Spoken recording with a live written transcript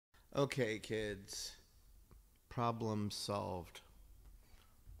Okay, kids. Problem solved.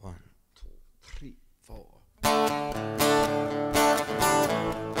 1, 2, 3, 4.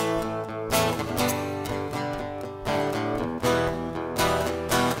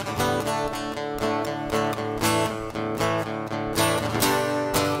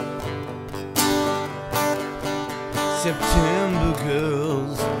 September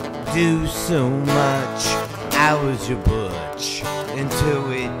girls do so much. I was your butch until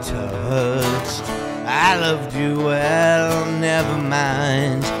we touched. I loved you well, never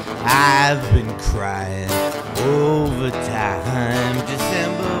mind. I've been crying over time.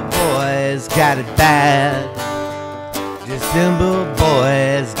 December boys got it bad. December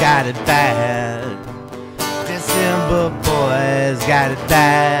boys got it bad. December boys got it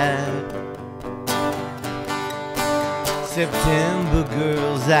bad. September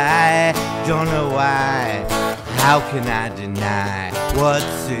girls, I don't know why. How can I deny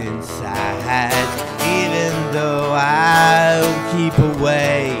what's inside? Even though I'll keep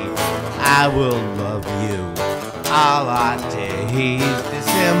away, I will love you all our days.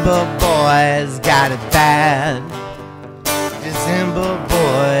 December boys got it bad. December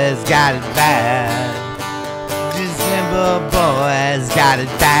boys got it bad. December boys got it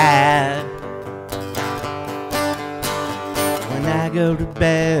bad. When I go to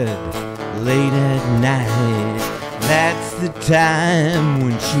bed late at night, that's the time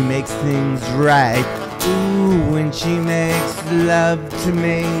when she makes things right. Ooh, when she makes love to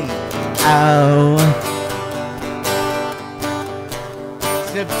me. Oh,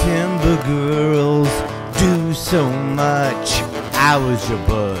 September girls do so much. I was your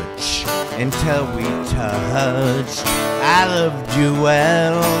butch until we touched. I loved you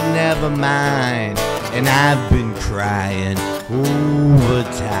well, never mind. And I've been crying over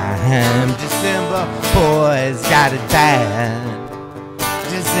time. December boys got it bad.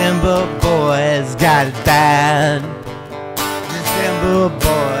 December boys got it bad. December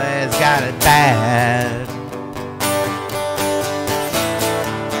boys got it bad.